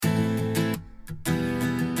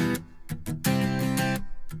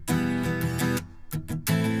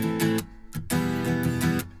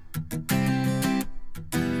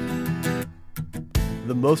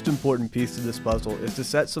The most important piece to this puzzle is to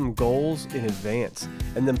set some goals in advance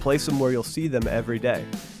and then place them where you'll see them every day.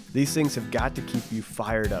 These things have got to keep you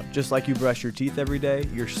fired up. Just like you brush your teeth every day,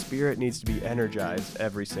 your spirit needs to be energized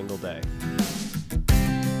every single day.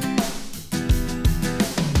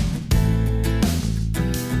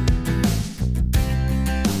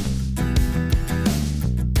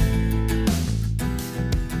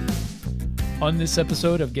 On this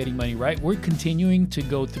episode of Getting Money Right, we're continuing to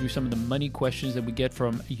go through some of the money questions that we get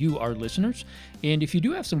from you, our listeners. And if you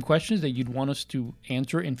do have some questions that you'd want us to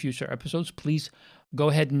answer in future episodes, please go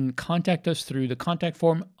ahead and contact us through the contact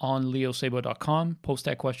form on leosabo.com. Post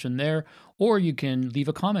that question there, or you can leave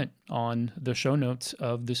a comment on the show notes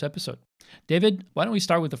of this episode. David, why don't we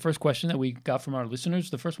start with the first question that we got from our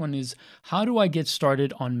listeners? The first one is, how do I get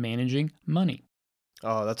started on managing money?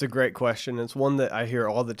 Oh, that's a great question. It's one that I hear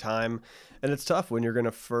all the time, and it's tough when you're going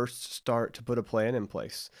to first start to put a plan in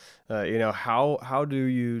place. How do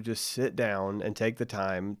you just sit down and take the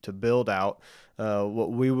time to build out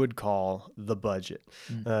what we would call the budget?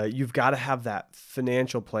 You've got to have that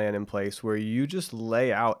financial plan in place where you just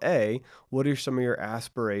lay out, what are some of your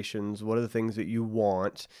aspirations? What are the things that you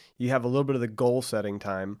want? You have a little bit of the goal setting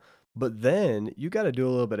time. But then you got to do a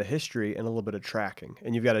little bit of history and a little bit of tracking.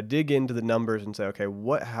 And you've got to dig into the numbers and say, okay,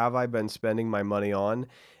 what have I been spending my money on?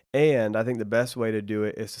 And I think the best way to do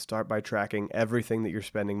it is to start by tracking everything that you're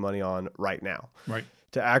spending money on right now. Right.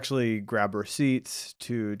 To actually grab receipts,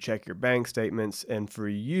 to check your bank statements, and for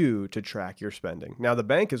you to track your spending. Now, the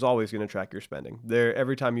bank is always going to track your spending.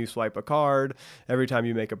 Every time you swipe a card, every time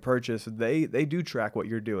you make a purchase, they do track what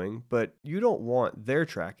you're doing, but you don't want their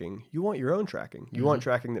tracking. You want your own tracking. You want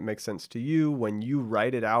tracking that makes sense to you when you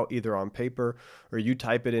write it out either on paper or you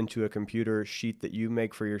type it into a computer sheet that you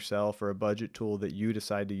make for yourself or a budget tool that you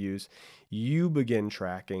decide to use. You begin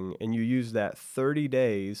tracking and you use that 30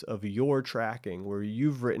 days of your tracking where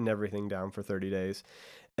you've written everything down for 30 days.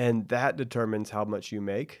 And that determines how much you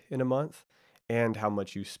make in a month and how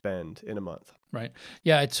much you spend in a month. Right.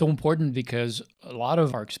 Yeah, it's so important because a lot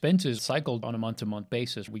of our expenses cycled on a month-to-month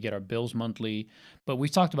basis. We get our bills monthly, but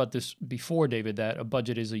we've talked about this before, David, that a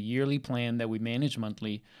budget is a yearly plan that we manage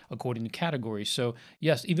monthly according to categories. So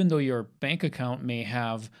yes, even though your bank account may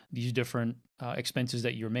have these different expenses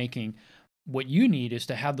that you're making, what you need is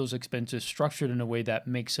to have those expenses structured in a way that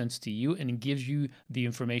makes sense to you and it gives you the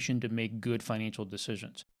information to make good financial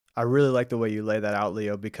decisions. I really like the way you lay that out,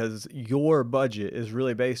 Leo, because your budget is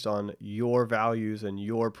really based on your values and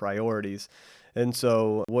your priorities. And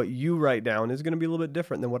so what you write down is going to be a little bit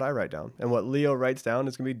different than what I write down. And what Leo writes down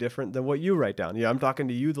is going to be different than what you write down. Yeah, I'm talking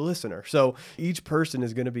to you, the listener. So each person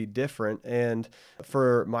is going to be different. And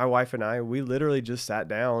for my wife and I, we literally just sat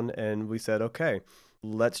down and we said, okay,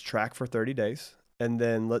 let's track for 30 days. And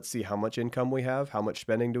then let's see how much income we have, how much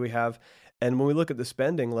spending do we have. And when we look at the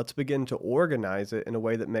spending, let's begin to organize it in a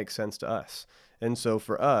way that makes sense to us. And so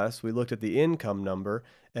for us, we looked at the income number,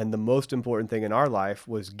 and the most important thing in our life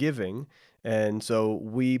was giving. And so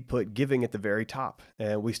we put giving at the very top,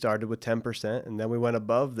 and we started with 10%, and then we went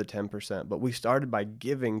above the 10%. But we started by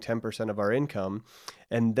giving 10% of our income.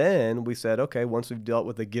 And then we said, okay, once we've dealt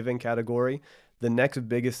with the giving category, the next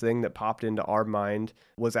biggest thing that popped into our mind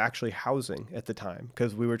was actually housing at the time,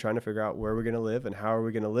 because we were trying to figure out where we're going to live and how are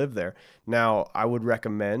we going to live there. Now, I would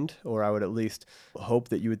recommend, or I would at least hope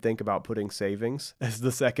that you would think about putting savings as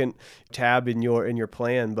the second tab in your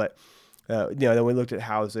plan. But then we looked at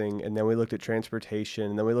housing, and then we looked at transportation,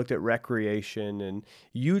 and then we looked at recreation, and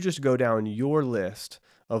you just go down your list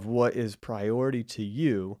of what is priority to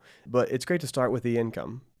you. But it's great to start with the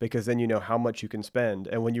income because then you know how much you can spend.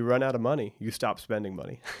 And when you run out of money, you stop spending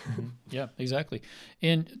money. Yeah, exactly.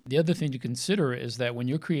 And the other thing to consider is that when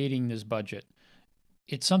you're creating this budget,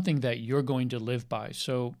 it's something that you're going to live by.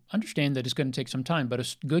 So understand that it's going to take some time, but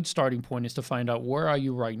a good starting point is to find out where are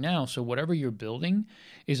you right now. So whatever you're building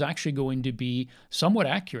is actually going to be somewhat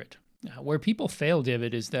accurate. Where people fail,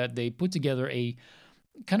 David, is that they put together a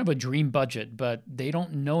kind of a dream budget, but they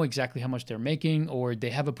don't know exactly how much they're making, or they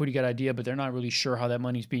have a pretty good idea, but they're not really sure how that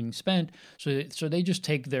money's being spent. So they just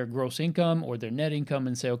take their gross income or their net income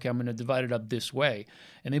and say, okay, I'm going to divide it up this way.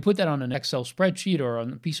 And they put that on an Excel spreadsheet or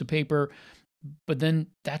on a piece of paper, but then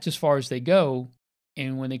that's as far as they go.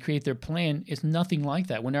 And when they create their plan, it's nothing like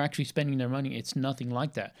that. When they're actually spending their money, it's nothing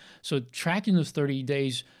like that. So tracking those 30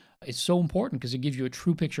 days is so important because it gives you a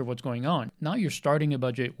true picture of what's going on. Now you're starting a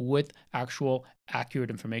budget with actual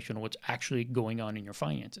accurate information on what's actually going on in your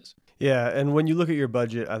finances. Yeah, and when you look at your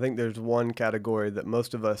budget, I think there's one category that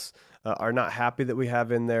most of us are not happy that we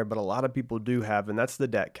have in there, but a lot of people do have, and that's the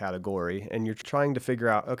debt category. And you're trying to figure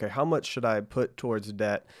out, okay, how much should I put towards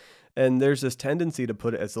debt? And there's this tendency to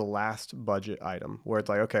put it as the last budget item where it's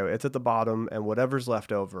like, okay, it's at the bottom and whatever's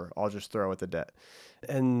left over, I'll just throw at the debt.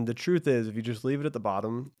 And the truth is, if you just leave it at the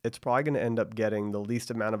bottom, it's probably going to end up getting the least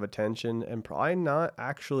amount of attention and probably not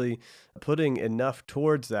actually putting enough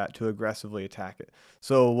towards that to aggressively attack it.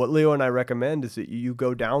 So, what Leo and I recommend is that you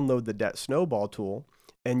go download the debt snowball tool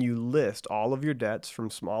and you list all of your debts from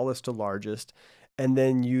smallest to largest. And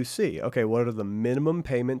then you see, okay, what are the minimum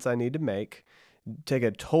payments I need to make? Take a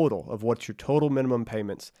total of what's your total minimum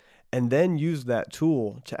payments, and then use that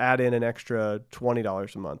tool to add in an extra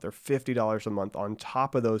 $20 a month or $50 a month on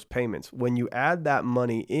top of those payments. When you add that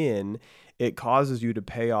money in, it causes you to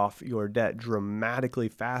pay off your debt dramatically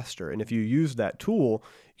faster. And if you use that tool,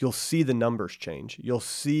 you'll see the numbers change. You'll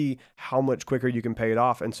see how much quicker you can pay it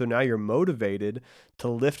off. And so now you're motivated to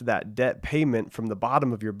lift that debt payment from the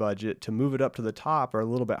bottom of your budget to move it up to the top or a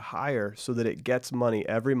little bit higher so that it gets money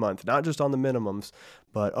every month, not just on the minimums,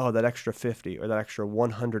 but that extra $50 or that extra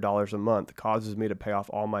 $100 a month causes me to pay off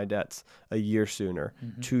all my debts a year sooner,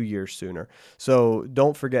 2 years sooner. So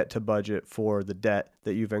don't forget to budget for the debt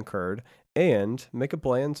that you've incurred and make a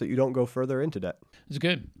plan so you don't go further into debt. It's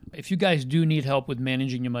good. If you guys do need help with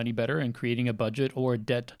managing your money better and creating a budget or a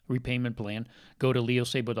debt repayment plan, go to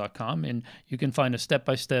leosabo.com and you can find a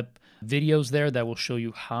step-by-step videos there that will show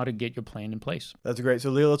you how to get your plan in place. That's great. So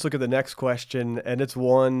Leo, let's look at the next question. And it's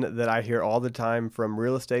one that I hear all the time from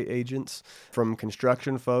real estate agents, from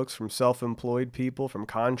construction folks, from self-employed people, from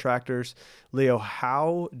contractors. Leo,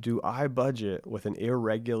 how do I budget with an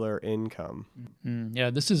irregular income? Yeah,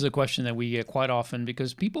 this is a question that we get quite often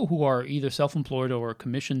because people who are either self-employed or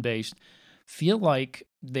commission-based feel like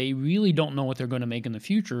they really don't know what they're going to make in the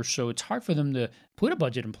future. So it's hard for them to put a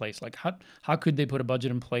budget in place. Like how could they put a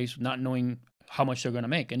budget in place not knowing how much they're going to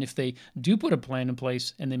make? And if they do put a plan in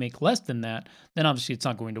place and they make less than that, then obviously it's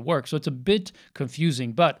not going to work. So it's a bit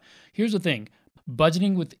confusing. But here's the thing.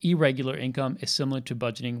 Budgeting with irregular income is similar to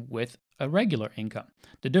budgeting with a regular income.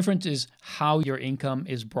 The difference is how your income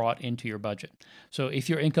is brought into your budget. So if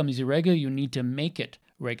your income is irregular, you need to make it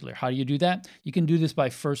regular. How do you do that? You can do this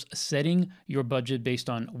by first setting your budget based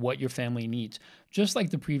on what your family needs. Just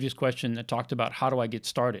like the previous question that talked about how do I get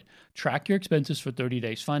started? Track your expenses for 30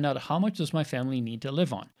 days. Find out how much does my family need to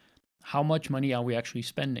live on? How much money are we actually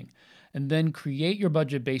spending? And then create your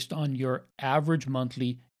budget based on your average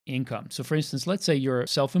monthly income. So for instance, let's say you're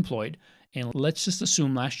self-employed and let's just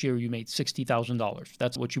assume last year you made $60,000.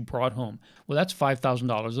 That's what you brought home. Well, that's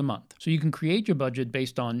 $5,000 a month. So you can create your budget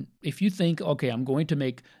based on if you think, okay, I'm going to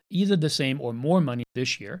make either the same or more money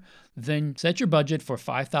this year, then set your budget for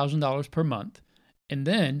 $5,000 per month and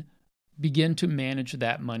then begin to manage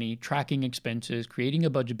that money, tracking expenses, creating a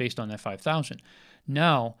budget based on that $5,000.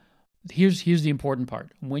 Now, here's the important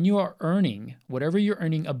part. When you are earning, whatever you're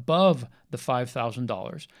earning above the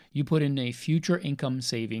 $5,000, you put in a future income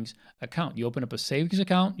savings account. You open up a savings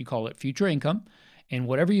account, you call it future income, and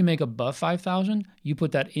whatever you make above $5,000, you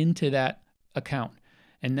put that into that account.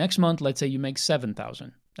 And next month, let's say you make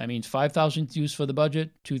 $7,000. That means $5,000 is used for the budget,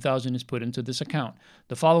 $2,000 is put into this account.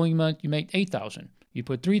 The following month, you make $8,000. You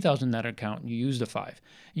put $3,000 in that account and you use the $5,000. And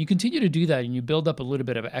you continue to do that and you build up a little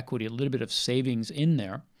bit of equity, a little bit of savings in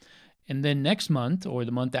there. And then next month or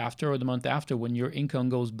the month after, when your income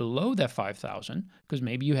goes below that $5,000, because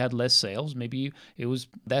maybe you had less sales, maybe it was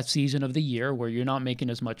that season of the year where you're not making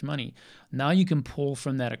as much money. Now you can pull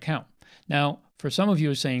from that account. Now, for some of you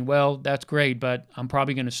are saying, well, that's great, but I'm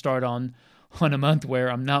probably going to start on a month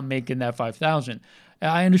where I'm not making that $5,000.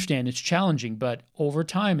 I understand it's challenging, but over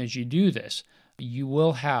time, as you do this, you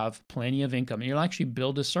will have plenty of income and you'll actually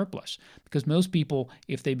build a surplus because most people,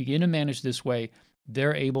 if they begin to manage this way,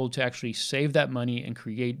 they're able to actually save that money and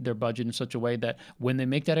create their budget in such a way that when they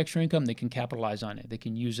make that extra income, they can capitalize on it. They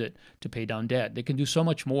can use it to pay down debt. They can do so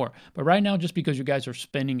much more. But right now, just because you guys are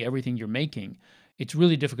spending everything you're making, it's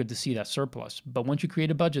really difficult to see that surplus. But once you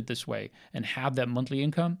create a budget this way and have that monthly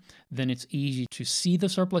income, then it's easy to see the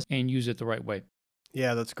surplus and use it the right way.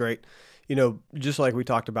 Yeah, that's great. Just like we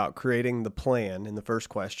talked about creating the plan in the first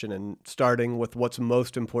question and starting with what's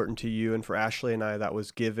most important to you. And for Ashley and I, that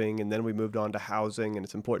was giving. And then we moved on to housing, and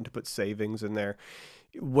it's important to put savings in there.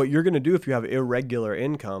 What you're going to do if you have irregular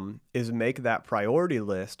income is make that priority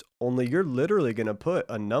list, only you're literally going to put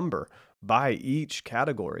a number by each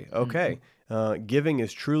category. Okay. Giving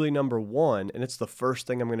is truly number one, and it's the first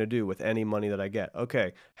thing I'm going to do with any money that I get.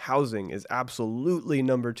 Okay, housing is absolutely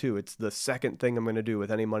number two. It's the second thing I'm going to do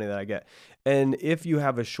with any money that I get. And if you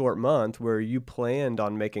have a short month where you planned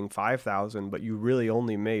on making $5,000, but you really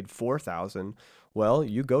only made $4,000, well,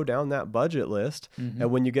 you go down that budget list,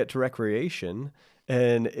 and when you get to recreation,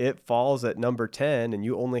 and it falls at number 10 and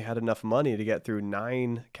you only had enough money to get through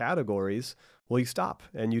 9 categories, well, you stop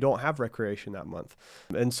and you don't have recreation that month.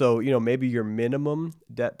 And so, maybe your minimum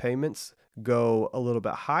debt payments go a little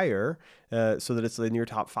bit higher so that it's in your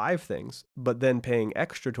top 5 things, but then paying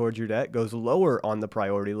extra towards your debt goes lower on the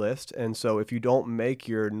priority list. And so if you don't make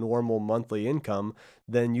your normal monthly income,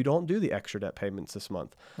 then you don't do the extra debt payments this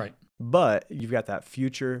month. Right. But you've got that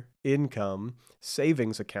future income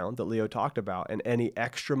savings account that Leo talked about, and any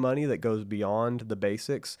extra money that goes beyond the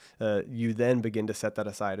basics, you then begin to set that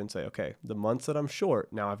aside and say, okay, the months that I'm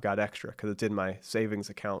short, now I've got extra because it's in my savings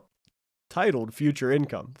account titled future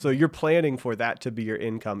income. So you're planning for that to be your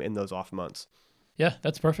income in those off months. Yeah,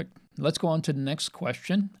 that's perfect. Let's go on to the next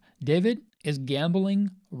question. David, is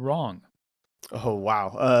gambling wrong? Oh,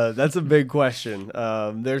 wow. That's a big question.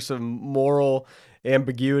 There's some moral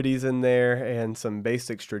ambiguities in there and some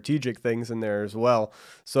basic strategic things in there as well.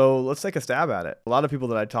 So let's take a stab at it. A lot of people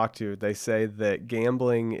that I talk to, they say that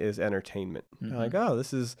gambling is entertainment. They're like, oh,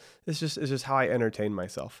 it's just how I entertain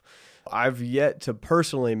myself. I've yet to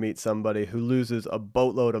personally meet somebody who loses a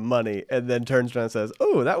boatload of money and then turns around and says,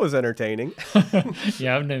 oh, that was entertaining.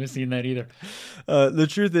 Yeah, I've never seen that either. The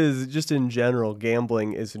truth is, just in general,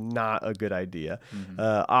 gambling is not a good idea.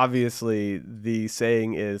 Obviously, the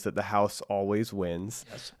saying is that the house always wins.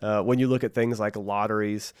 Yes. When you look at things like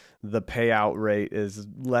lotteries, the payout rate is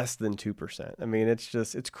less than 2%. I mean,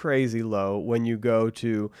 it's crazy low. When you go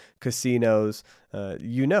to casinos,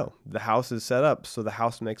 the house is set up so the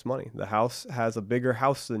house makes money. The house has a bigger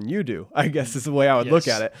house than you do, I guess is the way I would look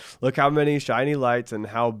at it. Look how many shiny lights and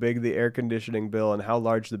how big the air conditioning bill and how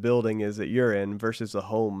large the building is that you're in versus the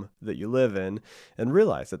home that you live in, and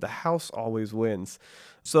realize that the house always wins.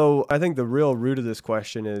 So I think the real root of this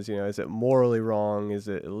question is, is it morally wrong? Is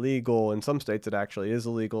it illegal? In some states, it actually is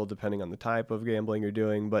illegal depending on the type of gambling you're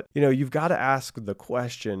doing. But, you've got to ask the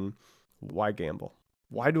question, why gamble?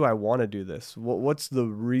 Why do I want to do this? What's the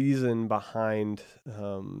reason behind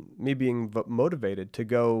me being motivated to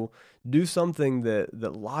go do something that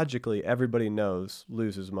logically everybody knows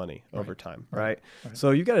loses money over time, right?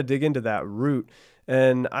 So you got to dig into that root.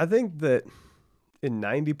 And I think that in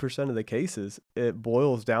 90% of the cases, it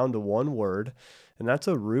boils down to one word, and that's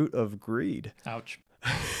a root of greed. Ouch.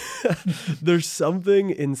 There's something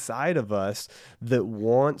inside of us that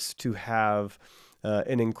wants to have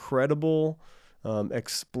an incredible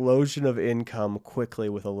explosion of income quickly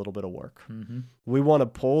with a little bit of work. We want to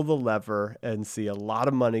pull the lever and see a lot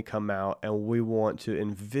of money come out, and we want to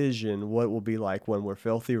envision what it will be like when we're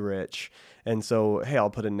filthy rich. And so, hey, I'll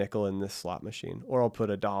put a nickel in this slot machine, or I'll put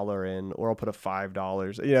 $1 in, or I'll put a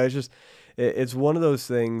 $5. It's one of those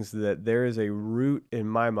things that there is a root in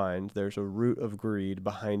my mind. There's a root of greed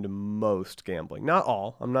behind most gambling. Not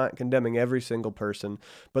all. I'm not condemning every single person,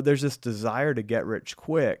 but there's this desire to get rich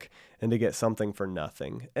quick and to get something for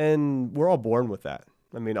nothing. And we're all born with that.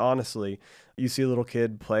 I mean, honestly, you see a little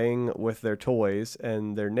kid playing with their toys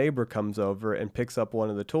and their neighbor comes over and picks up one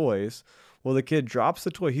of the toys. Well, the kid drops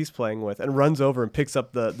the toy he's playing with and runs over and picks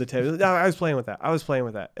up the toy. No, I was playing with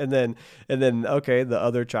that. And then, okay, the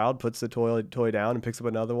other child puts the toy down and picks up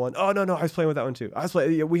another one. Oh, no, I was playing with that one too.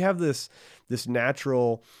 We have this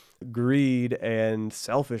natural greed and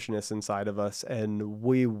selfishness inside of us, and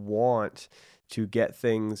we want to get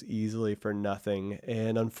things easily for nothing.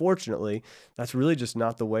 And unfortunately, that's really just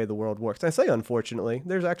not the way the world works. And I say unfortunately,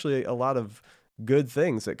 there's actually a lot of good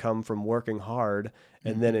things that come from working hard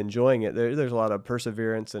and then enjoying it. There's a lot of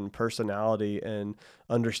perseverance and personality and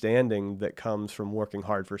understanding that comes from working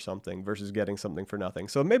hard for something versus getting something for nothing.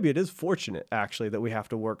 So maybe it is fortunate actually that we have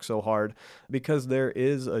to work so hard, because there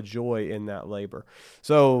is a joy in that labor.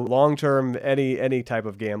 So long term, any type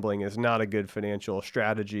of gambling is not a good financial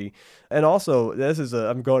strategy. And also,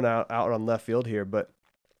 I'm going out on left field here, but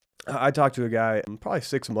I talked to a guy probably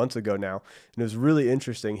 6 months ago now, and it was really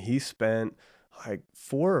interesting. He spent like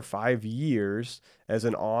 4 or 5 years as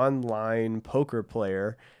an online poker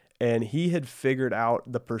player, and he had figured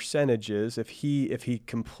out the percentages if he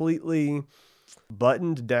completely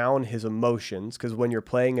buttoned down his emotions, because when you're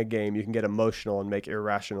playing a game you can get emotional and make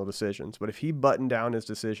irrational decisions, but if he buttoned down his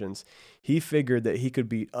decisions, he figured that he could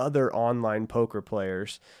beat other online poker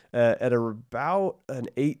players at about an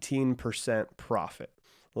 18% profit.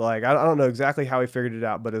 Like, I don't know exactly how he figured it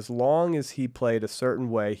out, but as long as he played a certain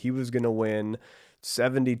way, he was going to win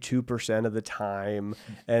 72% of the time.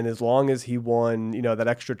 And as long as he won, that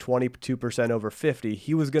extra 22% over 50,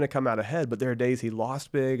 he was going to come out ahead. But there are days he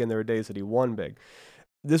lost big and there are days that he won big.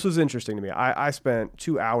 this was interesting to me. I spent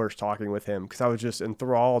 2 hours talking with him because I was just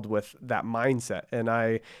enthralled with that mindset, and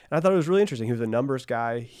I thought it was really interesting. He was a numbers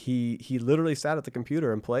guy. He literally sat at the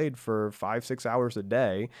computer and played for 5-6 hours a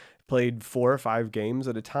day, played 4 or 5 games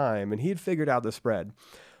at a time, and he had figured out the spread.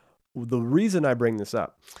 The reason I bring this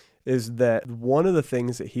up is that one of the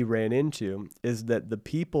things that he ran into is that the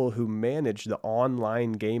people who manage the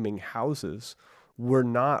online gaming houses were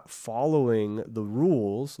not following the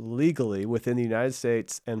rules legally within the United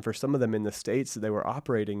States, and for some of them in the states that they were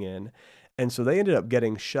operating in. And so they ended up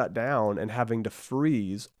getting shut down and having to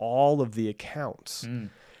freeze all of the accounts.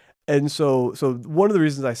 And so one of the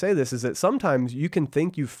reasons I say this is that sometimes you can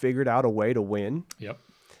think you've figured out a way to win. Yep.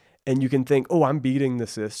 And you can think, oh, I'm beating the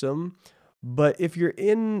system. But if you're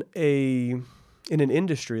in an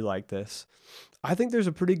industry like this, I think there's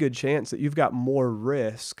a pretty good chance that you've got more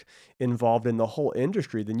risk involved in the whole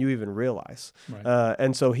industry than you even realize. Right.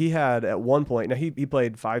 And so he had at one point, now he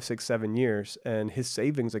played 5, 6, 7 years, and his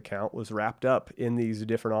savings account was wrapped up in these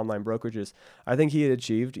different online brokerages. I think he had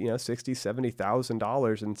achieved, $60,000,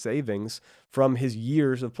 $70,000 in savings from his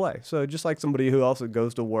years of play. So just like somebody who also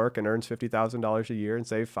goes to work and earns $50,000 a year and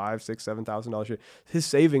save $5,000, $6,000, $7,000 a year, his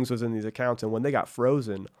savings was in these accounts, and when they got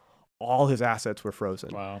frozen, all his assets were frozen.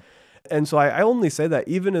 Wow. And so I only say that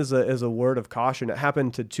even as a word of caution. It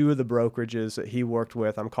happened to two of the brokerages that he worked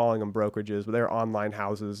with. I'm calling them brokerages, but they're online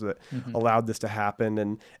houses that allowed this to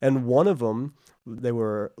happen. And one of them, they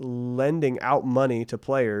were lending out money to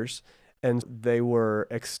players, and they were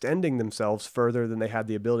extending themselves further than they had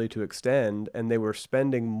the ability to extend, and they were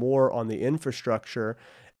spending more on the infrastructure.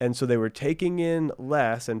 And so they were taking in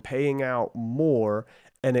less and paying out more,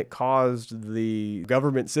 and it caused the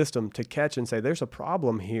government system to catch and say, there's a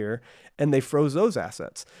problem here. And they froze those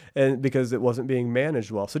assets, and because it wasn't being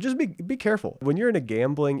managed well. So just be careful. When you're in a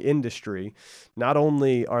gambling industry, not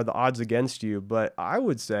only are the odds against you, but I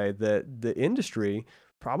would say that the industry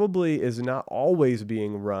probably is not always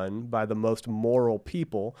being run by the most moral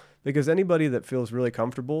people, because anybody that feels really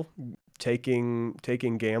comfortable taking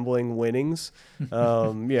gambling winnings,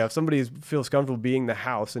 if somebody feels comfortable being the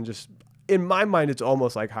house and just, in my mind, it's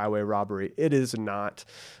almost like highway robbery. It is not,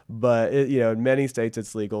 but in many states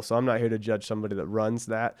it's legal. So I'm not here to judge somebody that runs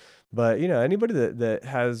that. But anybody that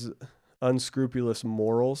has unscrupulous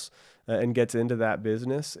morals and gets into that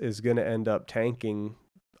business is going to end up tanking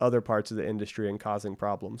other parts of the industry and causing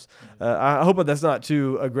problems. I hope that's not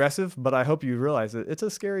too aggressive, but I hope you realize that it's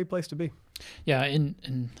a scary place to be. Yeah,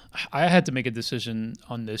 and I had to make a decision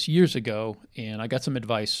on this years ago, and I got some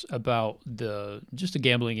advice about the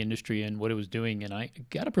gambling industry and what it was doing, and I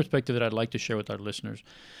got a perspective that I'd like to share with our listeners,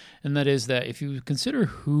 and that is that if you consider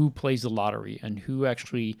who plays the lottery and who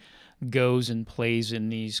actually goes and plays in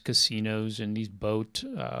these casinos and these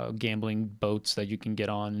gambling boats that you can get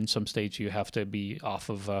on. In some states, you have to be off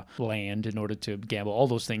of land in order to gamble, all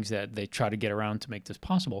those things that they try to get around to make this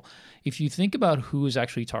possible. If you think about who is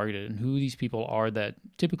actually targeted and who these people are that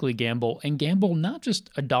typically gamble not just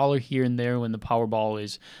a dollar here and there when the Powerball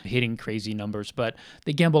is hitting crazy numbers, but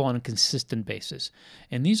they gamble on a consistent basis.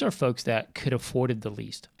 And these are folks that could afford it the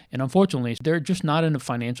least. And unfortunately, they're just not in a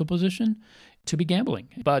financial position to be gambling.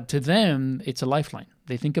 But to them, it's a lifeline.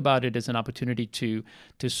 They think about it as an opportunity to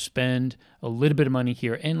spend a little bit of money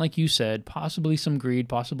here. And like you said, possibly some greed,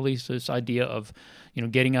 possibly this idea of,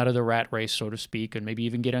 getting out of the rat race, so to speak, and maybe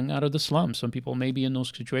even getting out of the slums. Some people may be in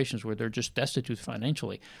those situations where they're just destitute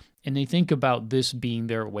financially. And they think about this being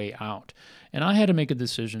their way out. And I had to make a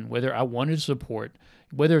decision whether I wanted to support,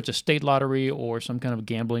 whether it's a state lottery or some kind of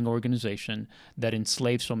gambling organization that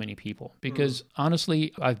enslaves so many people. Because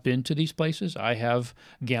honestly, I've been to these places. I have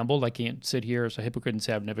gambled. I can't sit here as a hypocrite and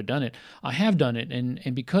say I've never done it. I have done it.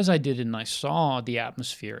 And because I did it and I saw the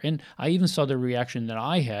atmosphere, and I even saw the reaction that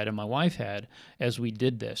I had and my wife had as we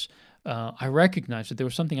did this, I recognized that there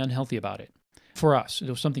was something unhealthy about it. For us,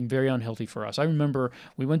 there was something very unhealthy for us. I remember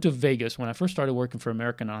we went to Vegas when I first started working for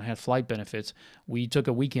American and I had flight benefits. We took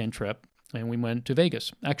a weekend trip and we went to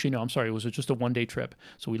Vegas. Actually, no, I'm sorry. It was just a one-day trip.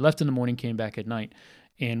 So we left in the morning, came back at night,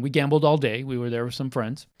 and we gambled all day. We were there with some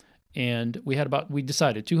friends, and we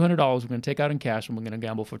decided $200 we're going to take out in cash and we're going to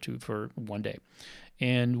gamble for one day.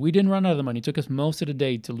 And we didn't run out of the money. It took us most of the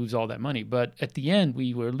day to lose all that money. But at the end,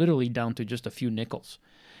 we were literally down to just a few nickels.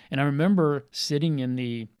 And I remember sitting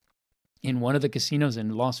in one of the casinos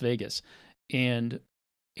in Las Vegas and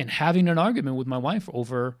having an argument with my wife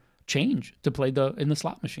over change to play in the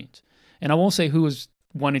slot machines. And I won't say who was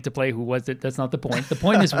wanting to play, who was it. That's not the point. The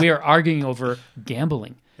point is we are arguing over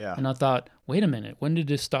gambling. Yeah. And I thought, wait a minute, when did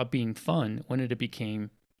this stop being fun? When did it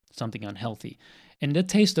become something unhealthy. And the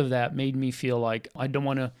taste of that made me feel like I don't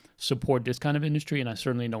want to support this kind of industry, and I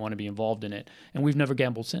certainly don't want to be involved in it. And we've never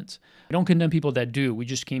gambled since. I don't condemn people that do. We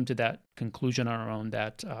just came to that conclusion on our own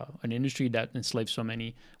that an industry that enslaves so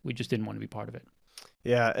many, we just didn't want to be part of it.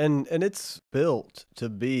 Yeah, and it's built to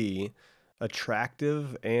be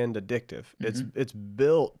attractive and addictive. Hmm. It's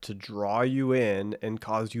built to draw you in and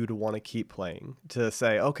cause you to want to keep playing. To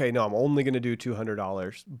say, okay, no, I'm only going to do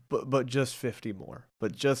 $200, but just 50 more.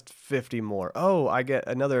 But just 50 more. Oh, I get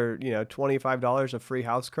another, $25 of free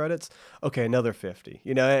house credits. Okay, another 50.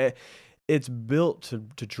 It's built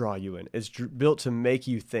to draw you in. It's built to make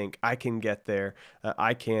you think I can get there.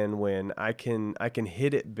 I can win. I can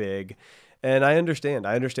hit it big. And I understand.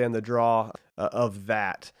 I understand the draw of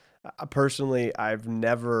that. Personally, I've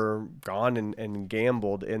never gone and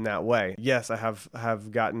gambled in that way. Yes, I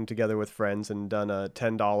have gotten together with friends and done a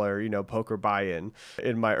 $10, poker buy-in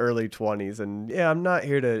my early 20s. And yeah, I'm not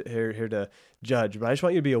here to judge, but I just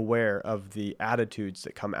want you to be aware of the attitudes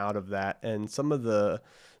that come out of that and some of the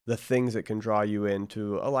things that can draw you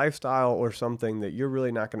into a lifestyle or something that you're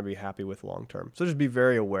really not going to be happy with long term. So just be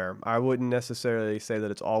very aware. I wouldn't necessarily say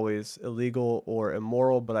that it's always illegal or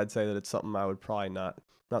immoral, but I'd say that it's something I would probably not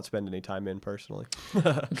spend any time in personally.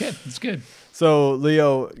 Okay, that's good. So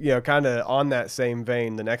Leo, kind of on that same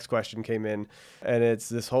vein, the next question came in, and it's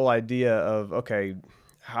this whole idea of, okay,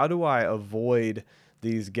 how do I avoid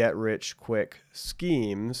these get rich quick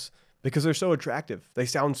schemes because they're so attractive? They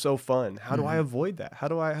sound so fun. How do I Hmm. avoid that? How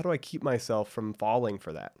do I keep myself from falling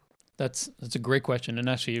for that? That's a great question, and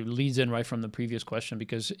actually it leads in right from the previous question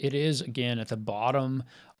because it is again at the bottom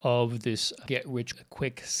of this get rich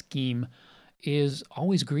quick scheme is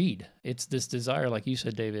always greed. It's this desire, like you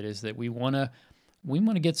said, David, is that we want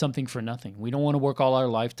to get something for nothing. We don't want to work all our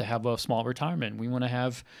life to have a small retirement. We want to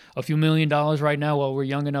have a few $1 million right now while we're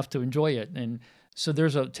young enough to enjoy it. And so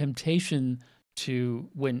there's a temptation to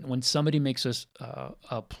when somebody makes us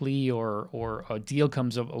a plea or a deal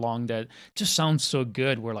comes along that just sounds so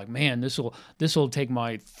good, we're like, man, this will take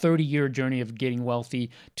my 30-year journey of getting wealthy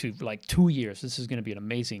to like 2 years. This is going to be an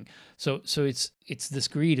amazing. So it's this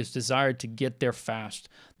greed, it's desire to get there fast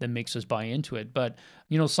that makes us buy into it. But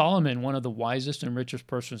Solomon, one of the wisest and richest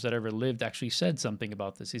persons that ever lived, actually said something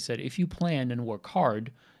about this. He said, if you plan and work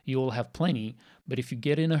hard, you will have plenty, but if you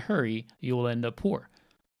get in a hurry, you will end up poor.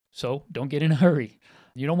 So don't get in a hurry.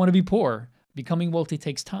 You don't want to be poor. Becoming wealthy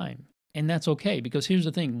takes time. And that's okay because here's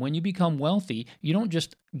the thing when you become wealthy, you don't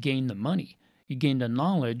just gain the money, you gain the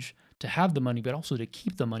knowledge to have the money, but also to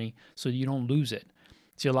keep the money so you don't lose it.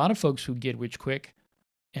 See, a lot of folks who get rich quick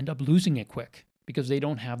end up losing it quick because they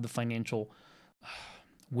don't have the financial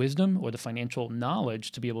wisdom or the financial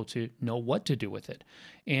knowledge to be able to know what to do with it.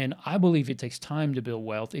 And I believe it takes time to build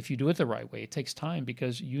wealth if you do it the right way. It takes time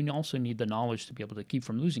because you also need the knowledge to be able to keep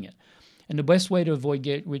from losing it. And the best way to avoid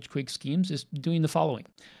get rich quick schemes is doing the following.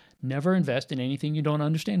 Never invest in anything you don't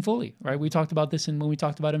understand fully, right? We talked about this when we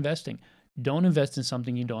talked about investing. Don't invest in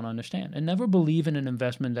something you don't understand. And never believe in an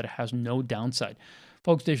investment that has no downside.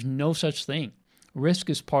 Folks, there's no such thing. Risk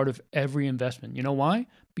is part of every investment. You know why?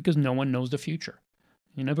 Because no one knows the future.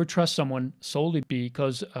 You never trust someone solely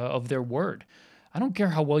because of their word. I don't care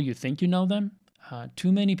how well you think you know them.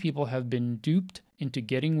 Too many people have been duped into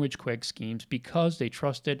getting rich quick schemes because they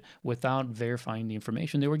trusted without verifying the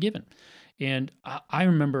information they were given. And I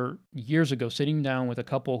remember years ago sitting down with a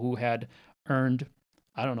couple who had earned,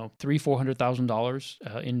 I don't know,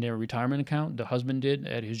 $400,000 in their retirement account. The husband did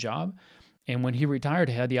at his job. And when he retired,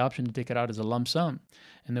 he had the option to take it out as a lump sum.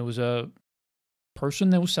 And there was a person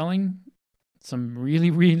that was selling some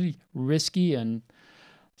really, really risky and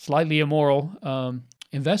slightly immoral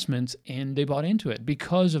investments, and they bought into it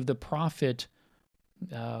because of the profit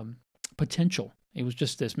potential. It was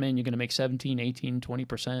just this, man, you're going to make 17, 18,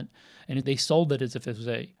 20%. And they sold it as if it was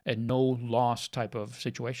a no loss type of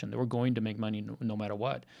situation. They were going to make money no matter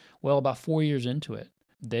what. Well, about 4 years into it,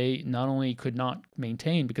 they not only could not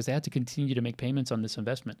maintain because they had to continue to make payments on this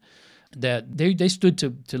investment, that they stood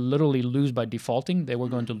to literally lose by defaulting. They were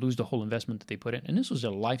going to lose the whole investment that they put in. And this was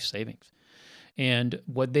their life savings. And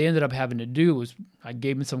what they ended up having to do was I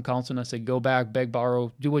gave them some counsel and I said, go back, beg,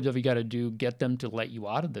 borrow, do whatever you got to do, get them to let you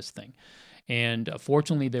out of this thing. And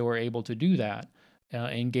fortunately, they were able to do that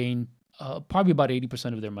and gain probably about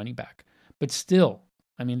 80% of their money back. But still,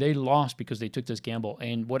 I mean, they lost because they took this gamble.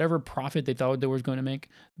 And whatever profit they thought they were going to make,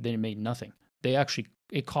 they made nothing.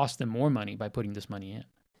 It cost them more money by putting this money in.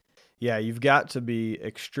 Yeah, you've got to be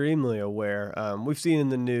extremely aware. We've seen in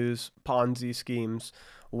the news Ponzi schemes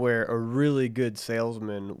where a really good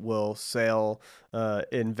salesman will sell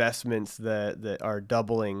investments that are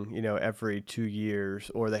doubling, every 2 years,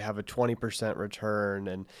 or they have a 20%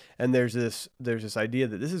 return, and there's this idea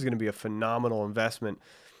that this is going to be a phenomenal investment.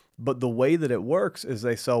 But the way that it works is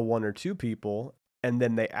they sell one or two people, and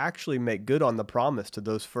then they actually make good on the promise to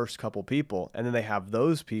those first couple people. And then they have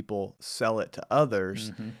those people sell it to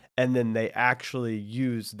others. Mm-hmm. And then they actually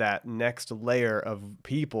use that next layer of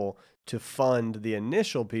people to fund the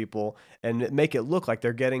initial people and make it look like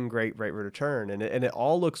they're getting great rate of return. And it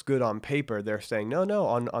all looks good on paper. They're saying, no,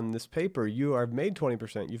 on this paper, you have made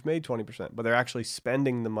 20%, you've made 20%, but they're actually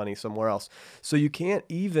spending the money somewhere else. So you can't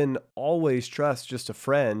even always trust just a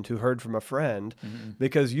friend who heard from a friend, Mm-hmm.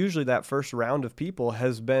 because usually that first round of people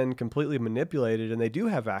has been completely manipulated and they do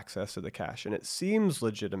have access to the cash. And it seems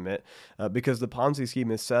legitimate because the Ponzi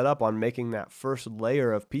scheme is set up on making that first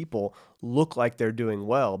layer of people look like they're doing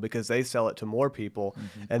well because they sell it to more people.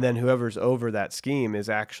 Mm-hmm. And then whoever's over that scheme is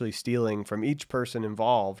actually stealing from each person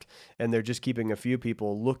involved. And they're just keeping a few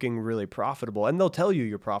people looking really profitable. And they'll tell you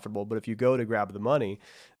you're profitable, but if you go to grab the money,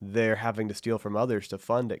 they're having to steal from others to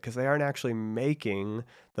fund it because they aren't actually making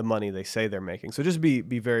the money they say they're making. So just be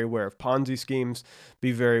very aware of Ponzi schemes,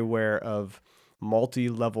 be very aware of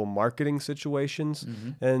multi-level marketing situations.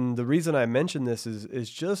 Mm-hmm. And the reason I mention this is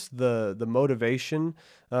just the motivation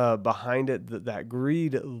behind it, that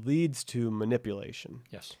greed leads to manipulation.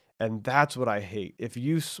 Yes. And that's what I hate. If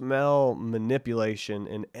you smell manipulation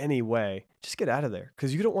in any way, just get out of there,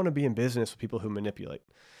 because you don't want to be in business with people who manipulate.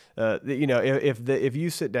 If you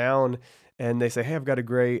sit down and they say, hey, I've got a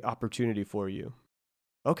great opportunity for you.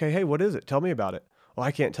 Okay, hey, what is it? Tell me about it. Well,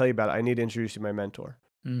 I can't tell you about it. I need to introduce you to my mentor.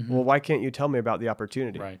 Mm-hmm. Well, why can't you tell me about the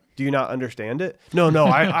opportunity? Right. Do you not understand it? No,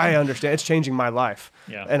 I understand. It's changing my life.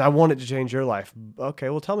 Yeah. And I want it to change your life. Okay,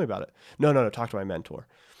 well, tell me about it. No, talk to my mentor.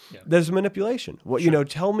 Yeah. There's manipulation. What Sure.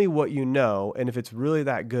 tell me what you know, and if it's really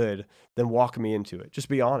that good, then walk me into it. Just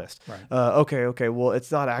be honest. Right. Okay. Well,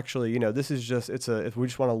 it's not actually. This is just. If we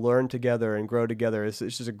just want to learn together and grow together, it's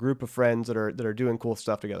just a group of friends that are doing cool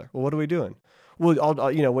stuff together. Well, what are we doing? Well,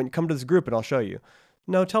 I'll when you come to this group, and I'll show you.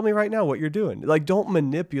 No, tell me right now what you're doing. Like, don't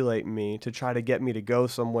manipulate me to try to get me to go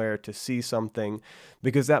somewhere to see something,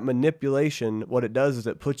 because that manipulation, what it does is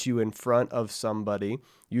it puts you in front of somebody,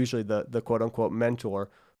 usually the quote unquote mentor,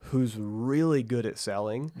 who's really good at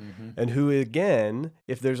selling, Mm-hmm. and who, again,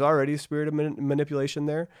 if there's already a spirit of manipulation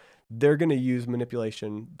there, they're going to use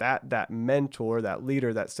manipulation. That mentor, that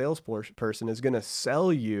leader, that salesperson is going to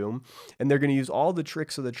sell you, and they're going to use all the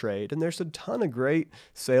tricks of the trade. And there's a ton of great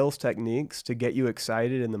sales techniques to get you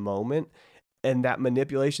excited in the moment. And that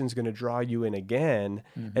manipulation is going to draw you in again.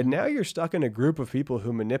 Mm-hmm. And now you're stuck in a group of people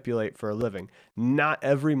who manipulate for a living. Not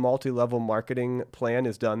every multi-level marketing plan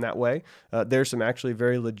is done that way. There's some actually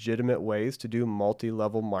very legitimate ways to do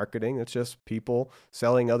multi-level marketing. It's just people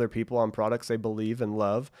selling other people on products they believe and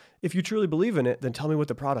love. If you truly believe in it, then tell me what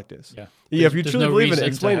the product is. Yeah. If you truly no believe in it, reason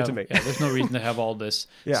explain it to have- me. Yeah, there's no reason to have all this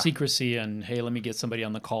Yeah. secrecy and, hey, let me get somebody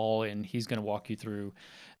on the call and he's going to walk you through.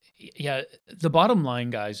 Yeah, the bottom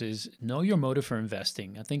line, guys, is know your motive for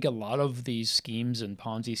investing. I think a lot of these schemes and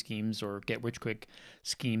Ponzi schemes or get rich quick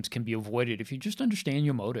schemes can be avoided if you just understand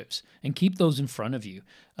your motives and keep those in front of you.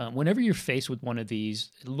 Whenever you're faced with one of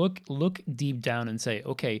these, look deep down and say,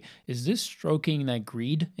 okay, is this stroking that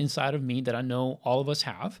greed inside of me that I know all of us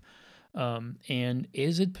have? And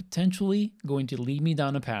is it potentially going to lead me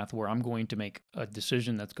down a path where I'm going to make a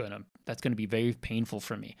decision that's going to be very painful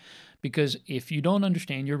for me? Because if you don't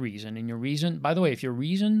understand your reason, and your reason, by the way, if your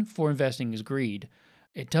reason for investing is greed,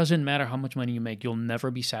 it doesn't matter how much money you make, you'll never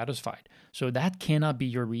be satisfied. So that cannot be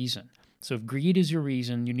your reason. So if greed is your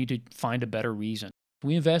reason, you need to find a better reason.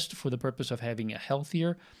 We invest for the purpose of having a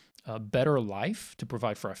healthier, better life to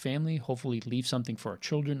provide for our family, hopefully leave something for our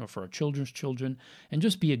children or for our children's children, and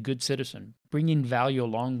just be a good citizen, bringing value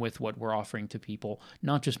along with what we're offering to people,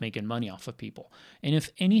 not just making money off of people. And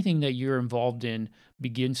if anything that you're involved in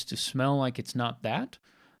begins to smell like it's not that,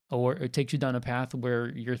 or it takes you down a path where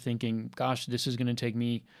you're thinking, gosh, this is going to take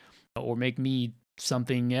me or make me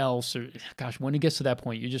something else, or gosh, when it gets to that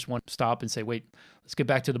point, you just want to stop and say, wait, let's get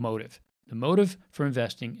back to the motive. The motive for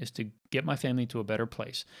investing is to get my family to a better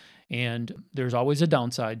place. And there's always a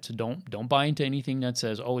downside, so don't buy into anything that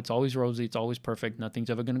says, oh, it's always rosy, it's always perfect, nothing's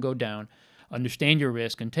ever going to go down. Understand your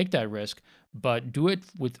risk and take that risk, but do it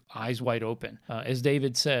with eyes wide open. As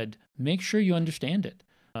David said, make sure you understand it.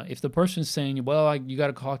 If the person's saying, well, you got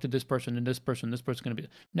to talk to this person and this person's going to be...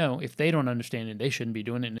 No, if they don't understand it, they shouldn't be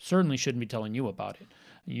doing it, and certainly shouldn't be telling you about it.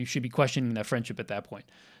 You should be questioning that friendship at that point.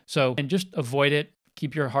 So, and just avoid it.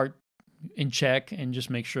 Keep your heart in check and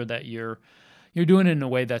just make sure that you're you're doing it in a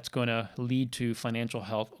way that's going to lead to financial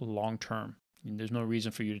health long term. And there's no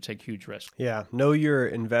reason for you to take huge risks. Yeah, know your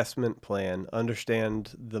investment plan,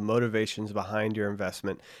 understand the motivations behind your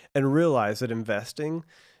investment, and realize that investing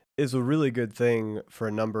is a really good thing for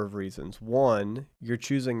a number of reasons. One, you're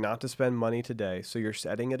choosing not to spend money today, so you're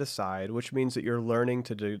setting it aside, which means that you're learning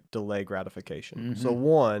to delay gratification. So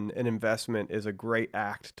one, an investment is a great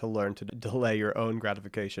act to learn to delay your own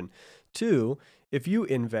gratification. Two, if you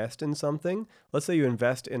invest in something, let's say you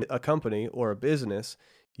invest in a company or a business,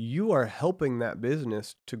 you are helping that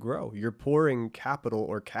business to grow. You're pouring capital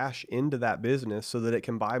or cash into that business so that it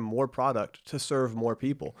can buy more product to serve more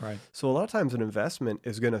people. Right. So a lot of times an investment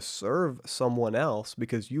is going to serve someone else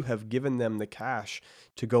because you have given them the cash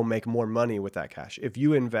to go make more money with that cash. If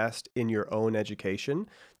you invest in your own education,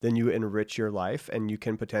 then you enrich your life and you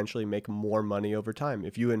can potentially make more money over time.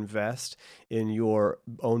 If you invest in your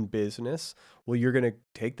own business, well, you're going to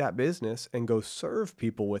take that business and go serve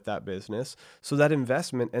people with that business. So that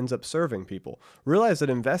investment ends up serving people. Realize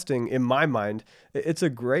that investing, in my mind, it's a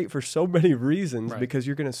great for so many reasons, because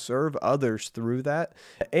you're going to serve others through that.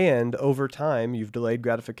 And over time, you've delayed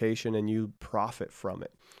gratification and you profit from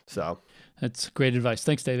it. So that's great advice.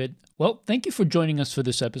 Thanks, David. Well, thank you for joining us for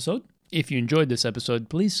this episode. If you enjoyed this episode,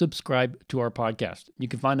 please subscribe to our podcast. You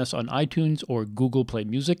can find us on iTunes or Google Play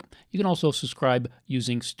Music. You can also subscribe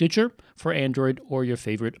using Stitcher for Android or your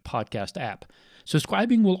favorite podcast app.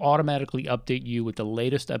 Subscribing will automatically update you with the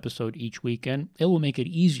latest episode each week, and it will make it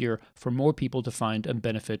easier for more people to find and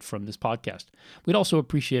benefit from this podcast. We'd also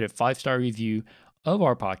appreciate a 5-star review of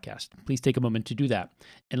our podcast. Please take a moment to do that.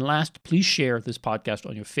 And last, please share this podcast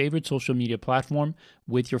on your favorite social media platform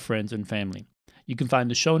with your friends and family. You can find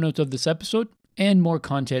the show notes of this episode and more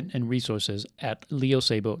content and resources at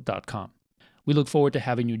leosabo.com. We look forward to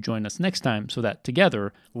having you join us next time so that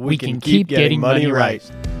together we can keep getting money right.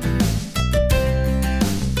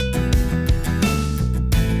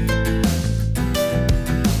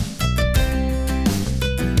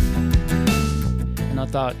 And I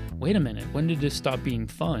thought, wait a minute, when did this stop being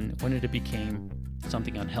fun? When did it become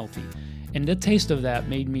something unhealthy? And the taste of that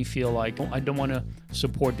made me feel like I don't want to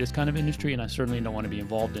support this kind of industry, and I certainly don't want to be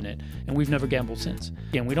involved in it. And we've never gambled since.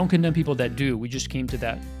 And we don't condemn people that do. We just came to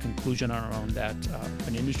that conclusion on our own that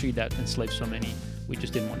an industry that enslaves so many, we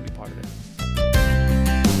just didn't want to be part of it.